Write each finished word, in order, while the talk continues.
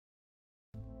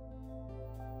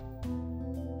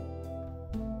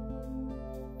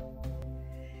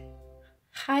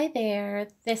Hi there,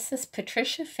 this is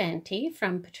Patricia Fentie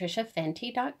from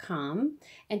patriciafentie.com,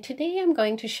 and today I'm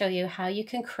going to show you how you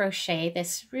can crochet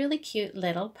this really cute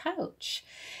little pouch.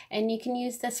 And you can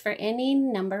use this for any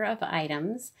number of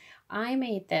items. I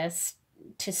made this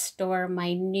to store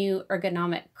my new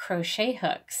ergonomic crochet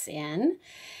hooks in,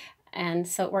 and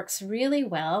so it works really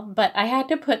well, but I had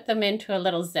to put them into a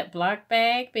little Ziploc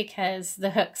bag because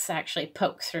the hooks actually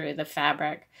poke through the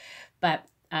fabric. But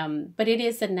it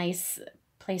is a nice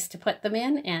place to put them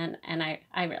in, and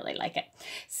I really like it.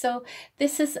 So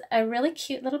this is a really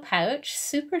cute little pouch,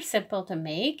 super simple to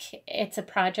make. It's a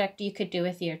project you could do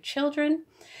with your children,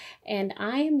 and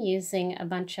I am using a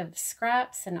bunch of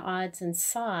scraps and odds and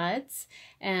sods,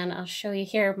 and I'll show you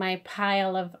here my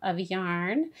pile of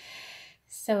yarn.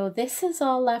 So this is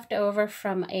all left over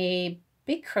from a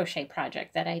big crochet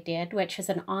project that I did, which is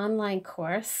an online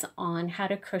course on how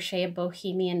to crochet a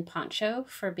bohemian poncho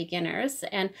for beginners.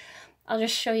 And I'll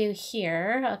just show you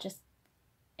here.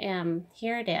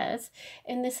 Here it is.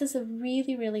 And this is a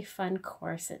really, really fun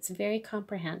course. It's very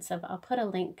comprehensive. I'll put a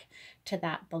link to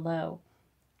that below.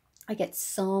 I get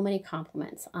so many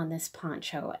compliments on this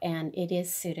poncho, and it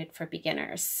is suited for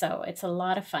beginners, so it's a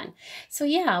lot of fun. So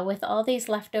yeah, with all these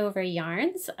leftover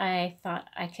yarns, I thought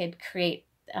I could create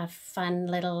a fun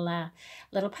little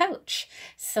pouch.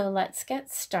 So let's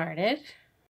get started.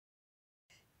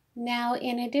 Now,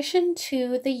 in addition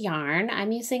to the yarn,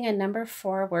 I'm using a number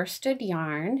 4 worsted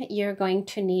yarn. You're going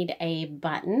to need a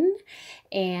button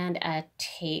and a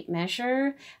tape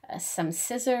measure, some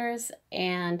scissors,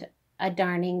 and a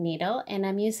darning needle, and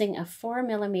I'm using a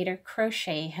 4mm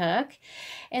crochet hook.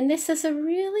 And this is a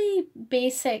really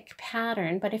basic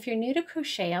pattern, but if you're new to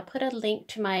crochet, I'll put a link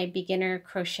to my beginner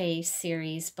crochet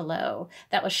series below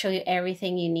that will show you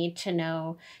everything you need to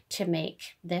know to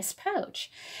make this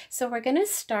pouch. So we're going to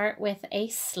start with a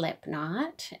slip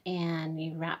knot, and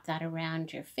you wrap that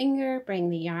around your finger,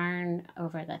 bring the yarn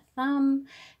over the thumb,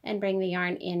 and bring the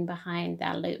yarn in behind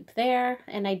that loop there.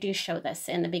 And I do show this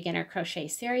in the beginner crochet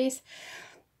series.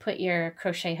 Put your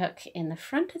crochet hook in the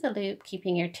front of the loop,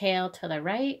 keeping your tail to the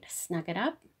right, snug it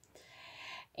up.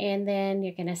 And then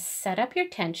you're going to set up your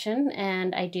tension,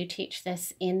 and I do teach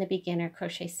this in the beginner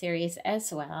crochet series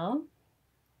as well.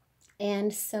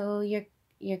 And so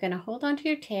you're going to hold onto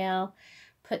your tail,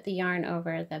 put the yarn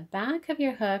over the back of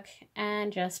your hook,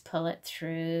 and just pull it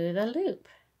through the loop.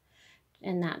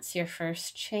 And that's your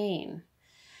first chain.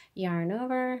 Yarn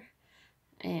over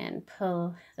and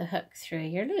pull the hook through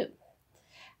your loop.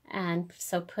 And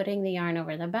so putting the yarn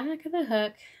over the back of the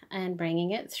hook and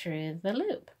bringing it through the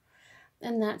loop.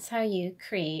 And that's how you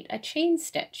create a chain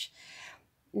stitch.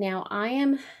 Now I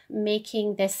am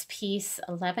making this piece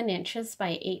 11 inches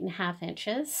by 8.5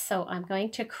 inches. So I'm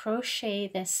going to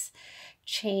crochet this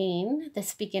chain,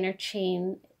 this beginner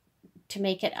chain, to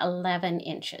make it 11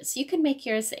 inches. You can make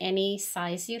yours any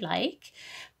size you like,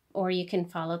 or you can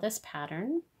follow this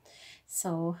pattern.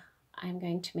 So I'm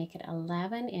going to make it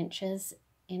 11 inches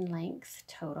in length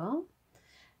total.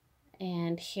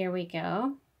 And here we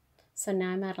go. So now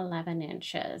I'm at 11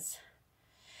 inches.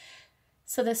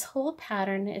 So this whole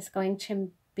pattern is going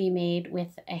to be made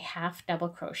with a half double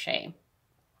crochet.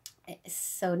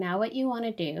 So now what you want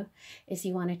to do is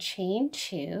you want to chain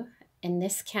 2, and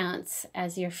this counts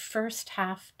as your first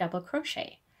half double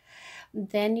crochet.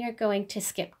 Then you're going to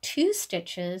skip 2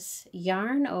 stitches,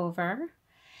 yarn over,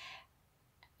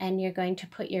 and you're going to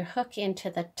put your hook into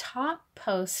the top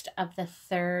post of the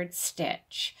 3rd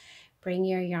stitch. Bring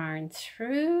your yarn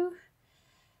through,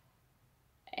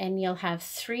 and you'll have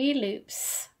 3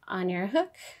 loops on your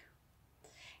hook,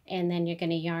 and then you're going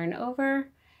to yarn over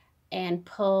and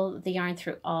pull the yarn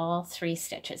through all 3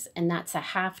 stitches, and that's a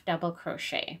half double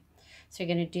crochet. So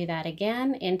you're going to do that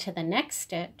again into the next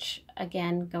stitch,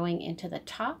 again going into the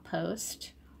top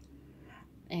post,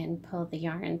 and pull the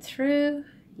yarn through.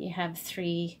 You have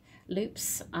 3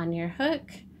 loops on your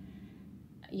hook,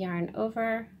 yarn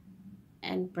over,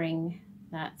 and bring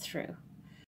that through.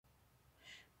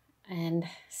 And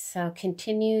so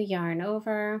continue, yarn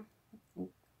over,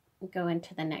 go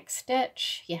into the next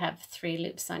stitch. You have 3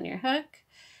 loops on your hook,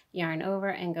 yarn over,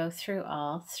 and go through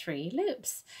all 3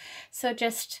 loops. So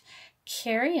just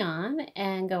carry on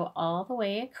and go all the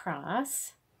way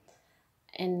across.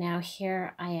 And now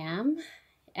here I am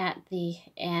at the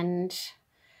end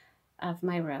of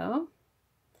my row,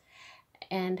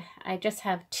 and I just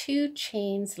have 2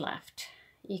 chains left.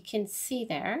 You can see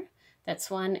there, that's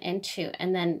 1 and 2,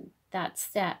 and then that's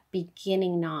that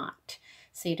beginning knot.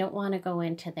 So you don't want to go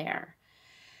into there.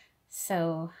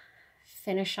 So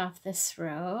finish off this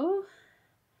row,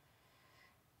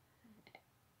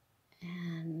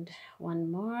 and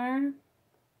 1 more.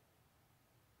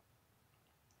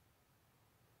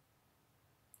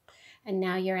 And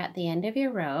now you're at the end of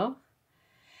your row.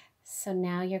 So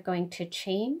now you're going to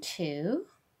chain 2,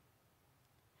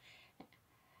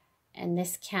 and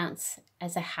this counts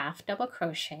as a half double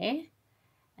crochet.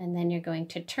 And then you're going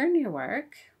to turn your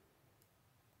work,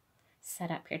 set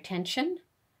up your tension,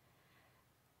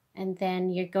 and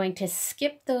then you're going to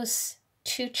skip those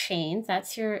 2 chains.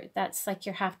 That's like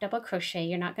your half double crochet.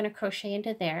 You're not going to crochet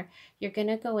into there. You're going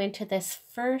to go into this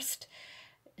first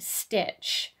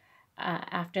stitch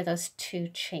after those 2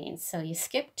 chains. So you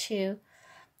skip 2,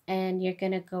 and you're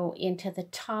going to go into the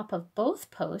top of both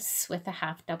posts with a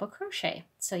half double crochet.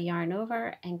 So yarn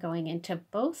over and going into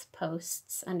both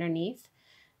posts underneath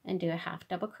and do a half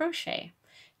double crochet.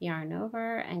 Yarn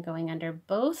over and going under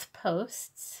both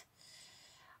posts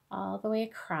all the way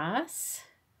across.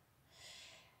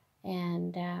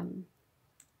 And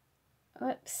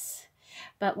oops.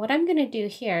 But what I'm going to do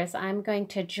here is I'm going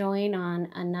to join on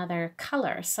another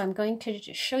color. So I'm going to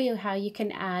show you how you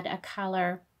can add a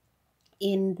color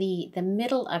in the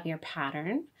middle of your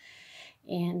pattern.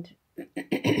 And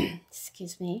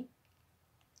excuse me.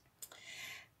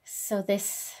 So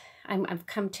this, I've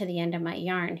come to the end of my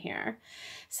yarn here.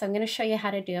 So I'm going to show you how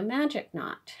to do a magic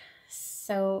knot.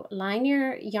 So line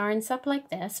your yarns up like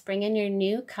this, bring in your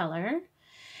new color,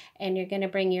 and you're going to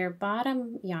bring your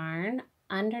bottom yarn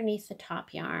underneath the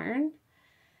top yarn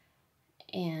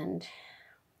and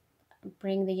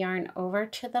bring the yarn over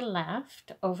to the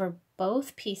left over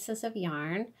both pieces of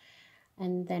yarn,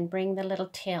 and then bring the little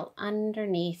tail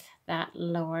underneath that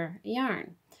lower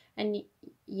yarn. And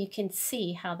you can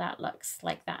see how that looks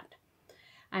like that.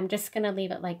 I'm just going to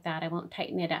leave it like that. I won't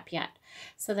tighten it up yet.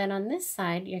 So then on this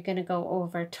side, you're going to go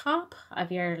over top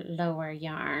of your lower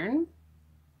yarn,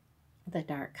 the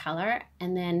dark color,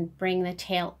 and then bring the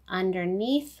tail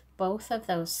underneath both of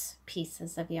those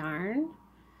pieces of yarn.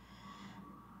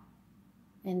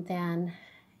 And then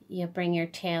you bring your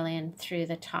tail in through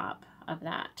the top of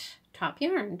that top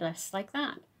yarn, just like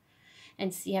that.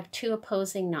 And so you have 2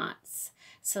 opposing knots.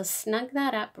 So snug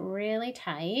that up really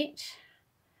tight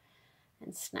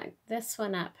and snug this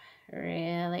one up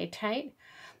really tight.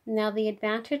 Now the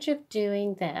advantage of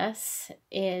doing this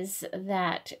is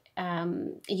that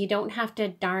you don't have to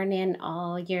darn in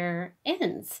all your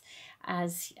ends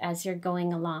as you're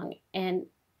going along. And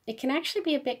it can actually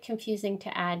be a bit confusing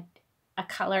to add a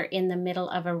color in the middle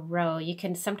of a row. You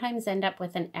can sometimes end up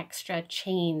with an extra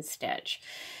chain stitch.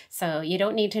 So you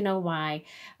don't need to know why,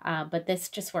 but this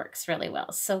just works really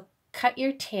well. So cut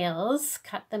your tails,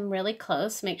 cut them really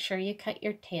close. Make sure you cut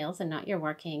your tails and not your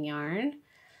working yarn.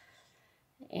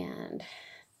 And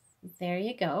there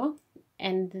you go.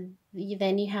 And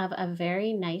then you have a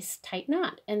very nice tight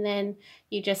knot. And then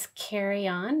you just carry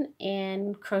on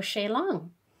and crochet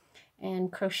along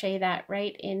and crochet that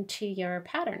right into your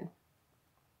pattern.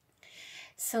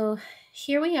 So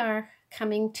here we are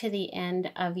coming to the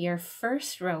end of your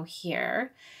first row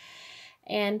here.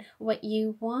 And what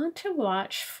you want to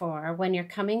watch for when you're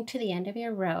coming to the end of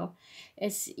your row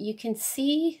is you can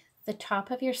see the top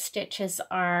of your stitches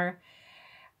are,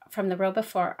 from the row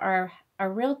before, are a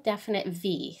real definite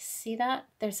V. See that?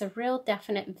 There's a real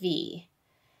definite V.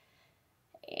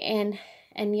 And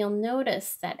you'll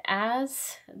notice that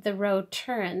as the row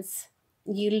turns,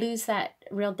 you lose that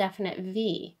real definite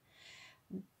V.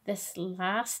 This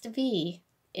last V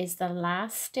is the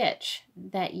last stitch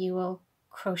that you will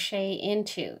crochet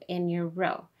into in your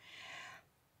row.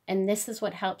 And this is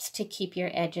what helps to keep your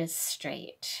edges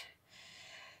straight.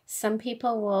 Some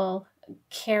people will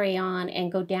carry on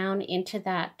and go down into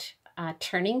that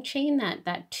turning chain,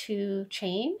 that 2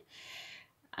 chain,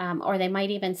 or they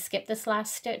might even skip this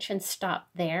last stitch and stop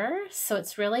there. So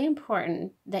it's really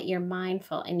important that you're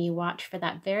mindful and you watch for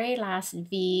that very last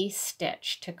V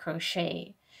stitch to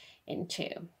crochet into.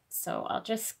 So I'll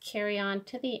just carry on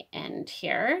to the end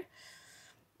here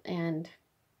and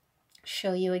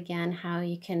show you again how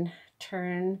you can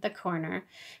turn the corner.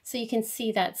 So you can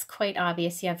see that's quite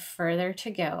obvious. You have further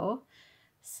to go.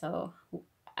 So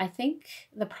I think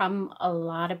the problem a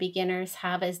lot of beginners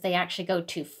have is they actually go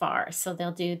too far. So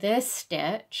they'll do this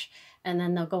stitch and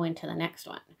then they'll go into the next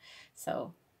one.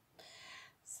 So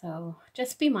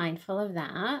just be mindful of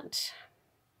that.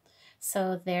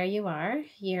 So there you are,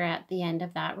 you're at the end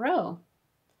of that row.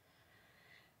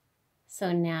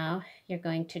 So now you're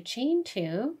going to chain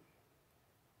 2,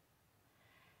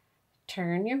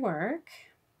 turn your work,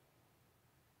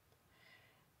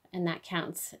 and that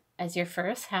counts as your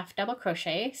first half double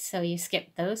crochet. So you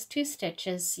skip those 2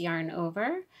 stitches, yarn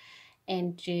over,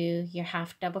 and do your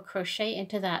half double crochet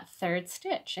into that 3rd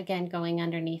stitch, again going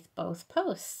underneath both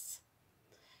posts.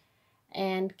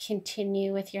 And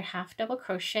continue with your half double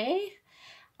crochet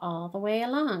all the way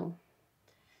along.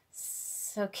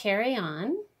 So carry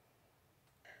on.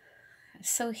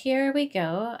 So here we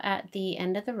go at the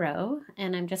end of the row,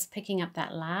 and I'm just picking up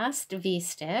that last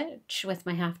V-stitch with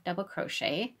my half double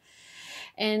crochet.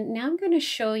 And now I'm going to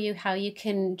show you how you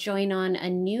can join on a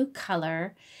new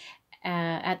color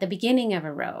at the beginning of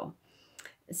a row.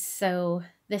 So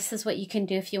this is what you can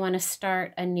do if you want to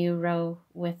start a new row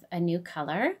with a new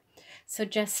color. So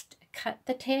just cut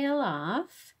the tail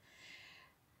off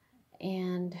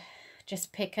and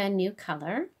just pick a new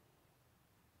color.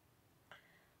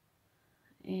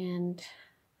 And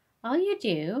all you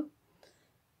do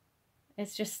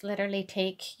is just literally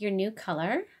take your new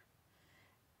color,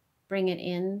 bring it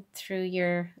in through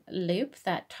your loop,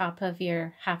 that top of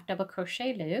your half double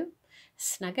crochet loop,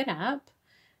 snug it up,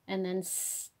 and then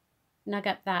snug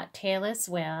up that tail as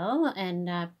well,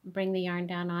 and bring the yarn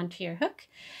down onto your hook.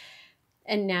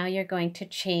 And now you're going to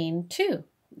chain 2.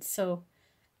 So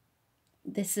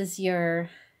this is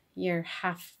your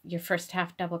first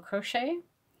half double crochet.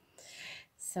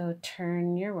 So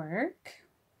turn your work.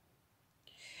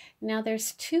 Now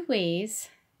there's 2 ways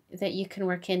that you can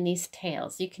work in these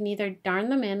tails. You can either darn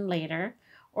them in later,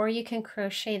 or you can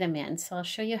crochet them in. So I'll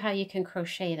show you how you can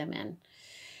crochet them in.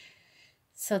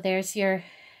 So there's your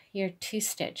 2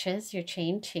 stitches, your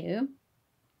chain 2.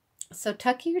 So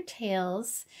tuck your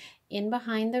tails in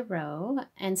behind the row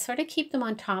and sort of keep them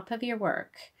on top of your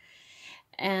work.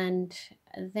 And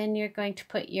then you're going to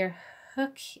put your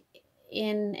hook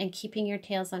in and keeping your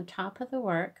tails on top of the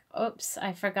work. Oops,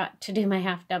 I forgot to do my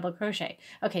half double crochet.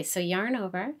 Okay, so yarn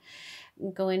over,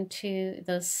 go into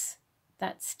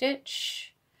that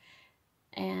stitch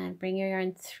and bring your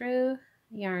yarn through,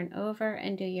 yarn over,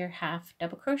 and do your half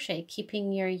double crochet,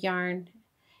 keeping your yarn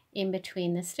in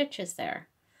between the stitches there.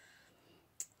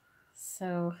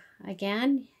 So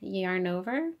again, yarn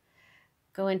over,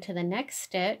 go into the next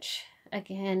stitch,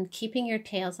 again keeping your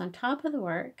tails on top of the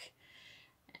work,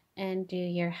 and do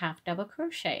your half double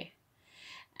crochet.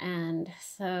 And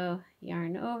so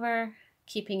yarn over,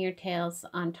 keeping your tails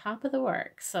on top of the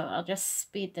work. So I'll just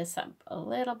speed this up a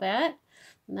little bit,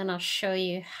 and then I'll show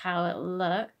you how it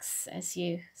looks as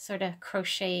you sort of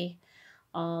crochet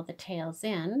all the tails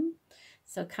in.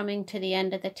 So coming to the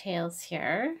end of the tails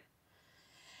here,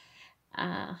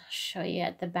 I'll show you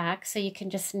at the back, so you can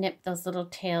just nip those little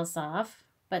tails off.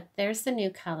 But there's the new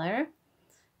color,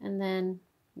 and then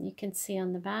you can see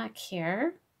on the back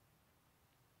here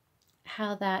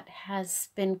how that has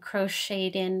been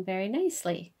crocheted in very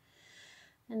nicely.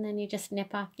 And then you just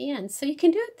nip off the end. So you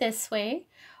can do it this way,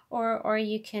 or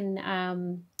you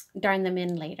can darn them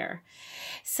in later.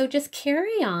 So just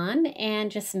carry on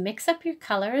and just mix up your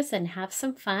colors and have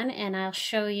some fun, and I'll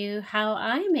show you how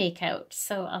I make out.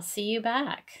 So I'll see you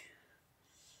back.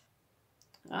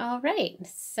 All right,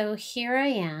 so here I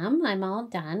am, I'm all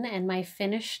done, and my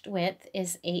finished width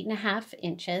is 8.5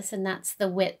 inches, and that's the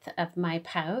width of my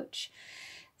pouch.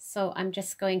 So I'm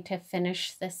just going to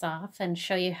finish this off and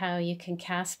show you how you can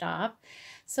cast off.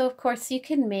 So of course you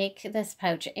can make this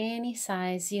pouch any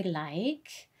size you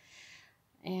like,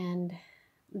 and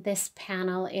this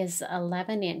panel is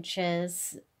 11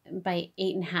 inches by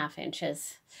 8.5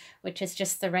 inches, which is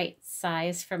just the right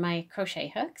size for my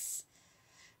crochet hooks.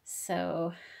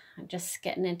 So I'm just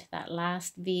getting into that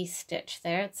last V stitch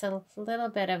there. It's a little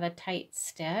bit of a tight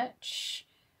stitch,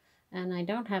 and I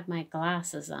don't have my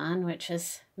glasses on, which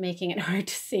is making it hard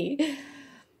to see.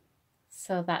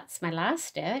 So that's my last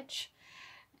stitch.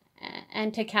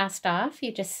 And to cast off,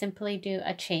 you just simply do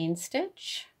a chain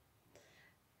stitch.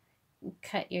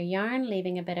 Cut your yarn,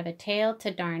 leaving a bit of a tail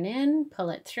to darn in, pull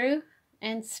it through,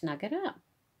 and snug it up.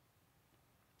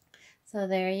 So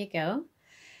there you go.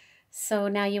 So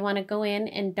now you want to go in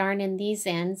and darn in these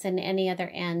ends and any other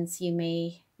ends you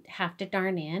may have to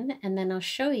darn in, and then I'll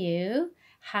show you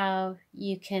how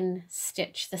you can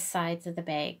stitch the sides of the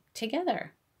bag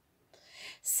together.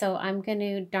 So I'm going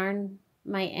to darn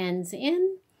my ends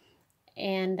in,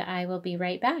 and I will be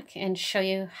right back and show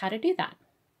you how to do that.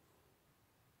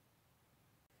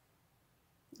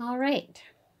 All right,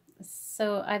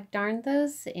 so I've darned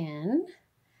those in,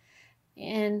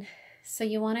 and so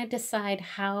you want to decide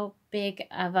how big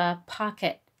of a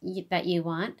pocket that you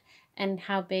want and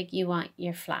how big you want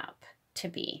your flap to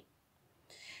be.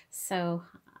 So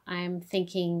I'm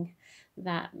thinking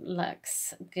that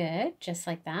looks good, just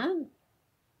like that.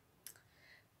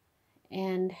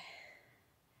 And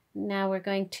now we're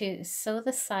going to sew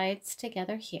the sides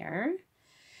together here.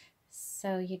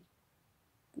 So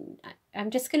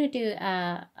I'm just going to do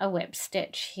a whip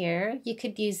stitch here. You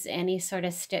could use any sort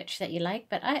of stitch that you like,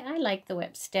 but I like the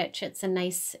whip stitch. It's a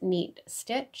nice, neat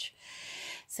stitch.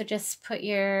 So just put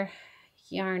your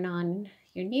yarn on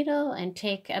your needle and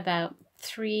take about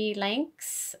 3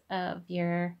 lengths of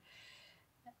your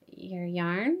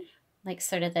yarn, like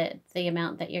sort of the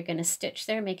amount that you're going to stitch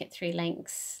there. Make it 3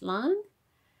 lengths long.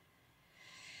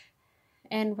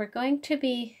 And we're going to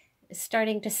be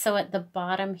starting to sew at the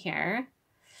bottom here.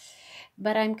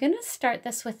 But I'm going to start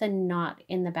this with a knot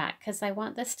in the back because I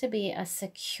want this to be a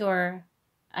secure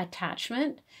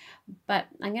attachment. But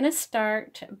I'm going to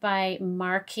start by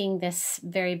marking this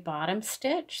very bottom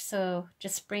stitch. So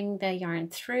just bring the yarn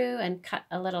through and cut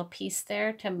a little piece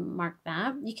there to mark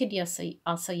that. You could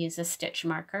also use a stitch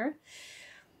marker.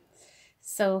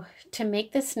 So to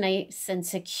make this nice and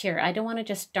secure, I don't want to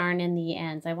just darn in the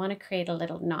ends. I want to create a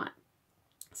little knot.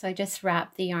 So I just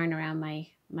wrap the yarn around my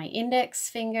index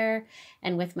finger,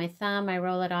 and with my thumb I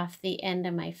roll it off the end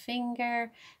of my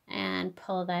finger and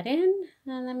pull that in,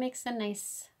 and that makes a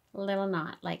nice little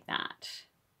knot like that.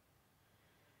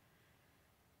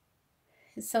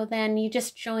 So then you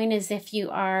just join as if you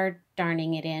are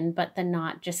darning it in, but the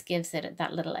knot just gives it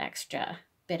that little extra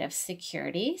bit of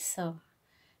security. So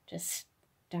just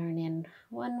darn in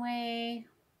one way,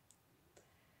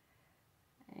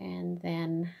 and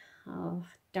then I'll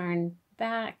darn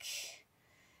back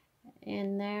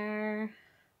in there,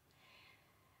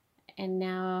 and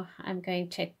now I'm going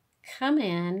to come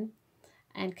in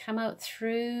and come out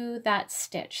through that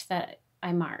stitch that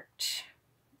I marked,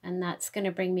 and that's going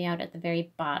to bring me out at the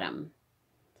very bottom,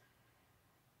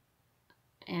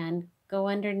 and go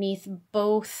underneath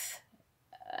both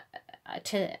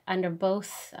under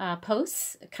both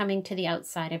posts, coming to the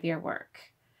outside of your work.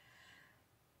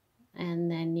 And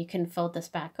then you can fold this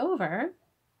back over,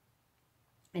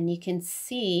 and you can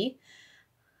see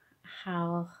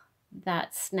how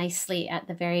that's nicely at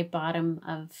the very bottom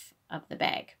of the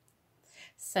bag.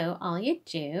 So all you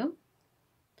do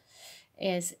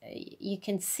is, you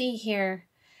can see here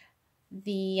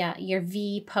the your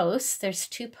V posts. There's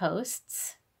 2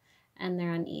 posts, and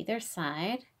they're on either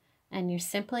side, and you're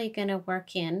simply going to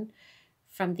work in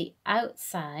from the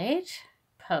outside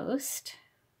post.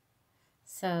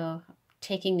 So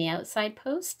taking the outside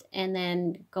post and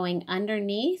then going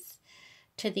underneath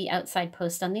to the outside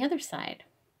post on the other side,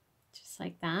 just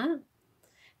like that.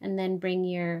 And then bring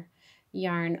your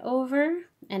yarn over,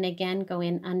 and again go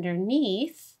in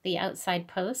underneath the outside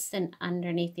post and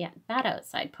underneath that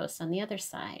outside post on the other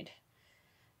side,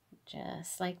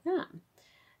 just like that.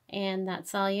 And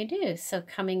that's all you do. So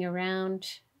coming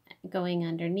around, going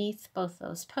underneath both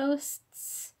those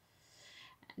posts,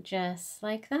 just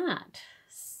like that.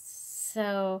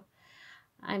 So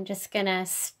I'm just gonna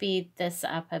speed this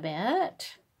up a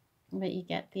bit, but you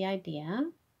get the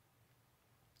idea.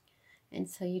 And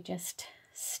so you just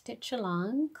stitch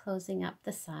along, closing up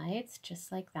the sides, just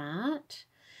like that.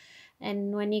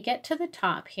 And when you get to the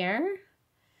top here,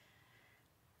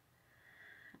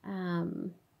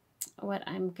 what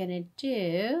I'm gonna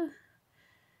do,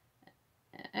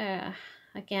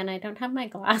 again, I don't have my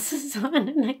glasses on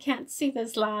and I can't see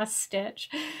this last stitch.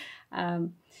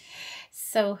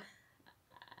 So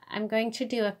I'm going to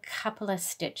do a couple of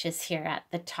stitches here at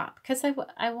the top, because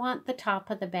I want the top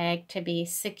of the bag to be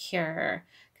secure,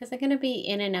 because I'm going to be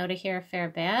in and out of here a fair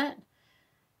bit.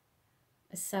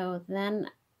 So then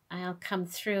I'll come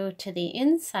through to the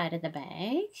inside of the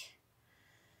bag,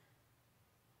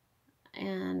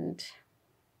 and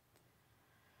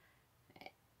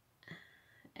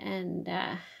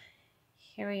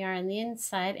here we are on the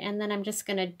inside, and then I'm just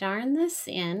going to darn this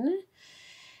in,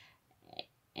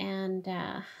 and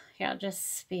here, I'll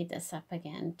just speed this up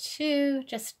again too,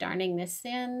 just darning this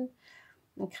in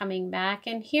and coming back.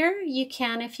 And here you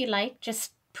can, if you like,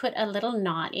 just put a little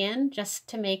knot in just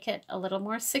to make it a little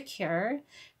more secure,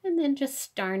 and then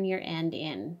just darn your end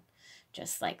in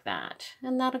just like that,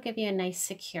 and that'll give you a nice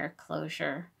secure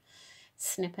closure.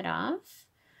 Snip it off,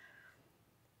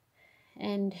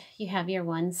 and you have your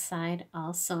one side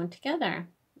all sewn together.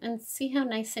 And see how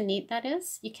nice and neat that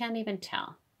is? You can't even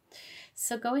tell.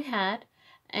 So go ahead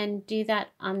and do that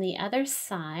on the other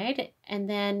side, and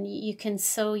then you can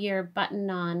sew your button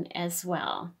on as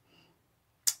well.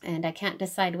 And I can't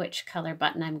decide which color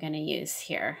button I'm going to use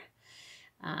here,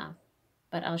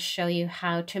 but I'll show you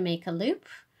how to make a loop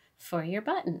for your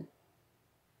button.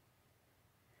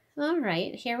 All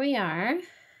right, here we are.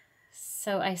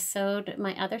 So I sewed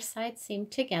my other side seam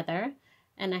together,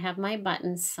 and I have my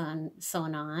button sewn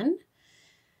on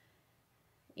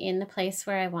in the place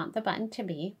where I want the button to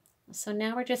be. So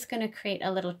now we're just going to create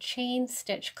a little chain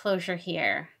stitch closure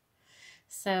here.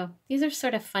 So these are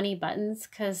sort of funny buttons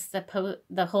because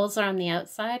the holes are on the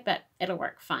outside, but it'll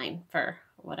work fine for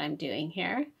what I'm doing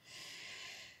here.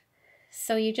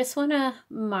 So you just want to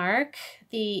mark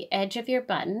the edge of your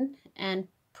button and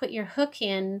put your hook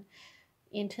in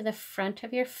into the front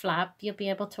of your flap. You'll be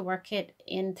able to work it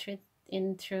in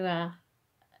through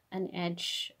an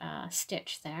edge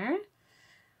stitch there,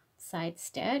 side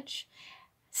stitch.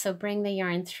 So bring the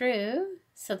yarn through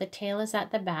so the tail is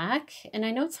at the back. And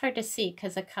I know it's hard to see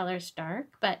because the color's dark,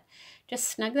 but just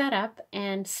snug that up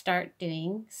and start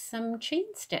doing some chain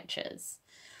stitches.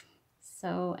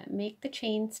 So make the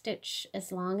chain stitch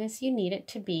as long as you need it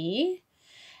to be.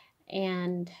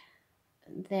 And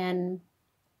then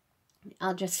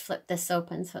I'll just flip this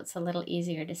open so it's a little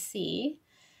easier to see.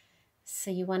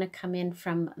 So you want to come in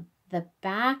from the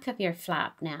back of your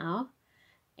flap now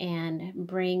and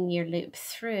bring your loop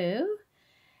through,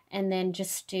 and then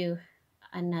just do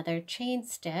another chain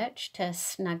stitch to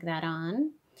snug that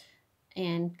on,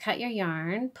 and cut your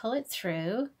yarn, pull it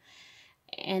through,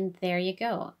 and there you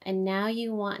go. And now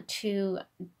you want to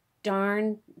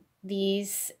darn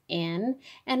these in,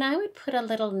 and I would put a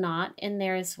little knot in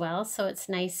there as well so it's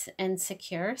nice and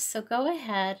secure. So go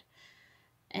ahead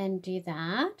and do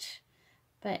that,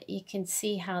 but you can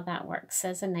see how that works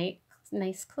as a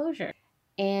nice closure.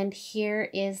 And here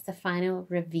is the final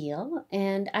reveal,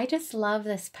 and I just love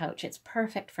this pouch. It's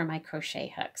perfect for my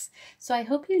crochet hooks. So I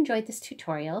hope you enjoyed this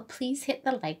tutorial. Please hit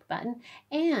the like button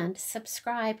and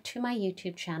subscribe to my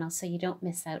YouTube channel so you don't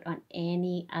miss out on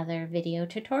any other video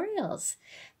tutorials.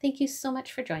 Thank you so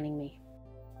much for joining me.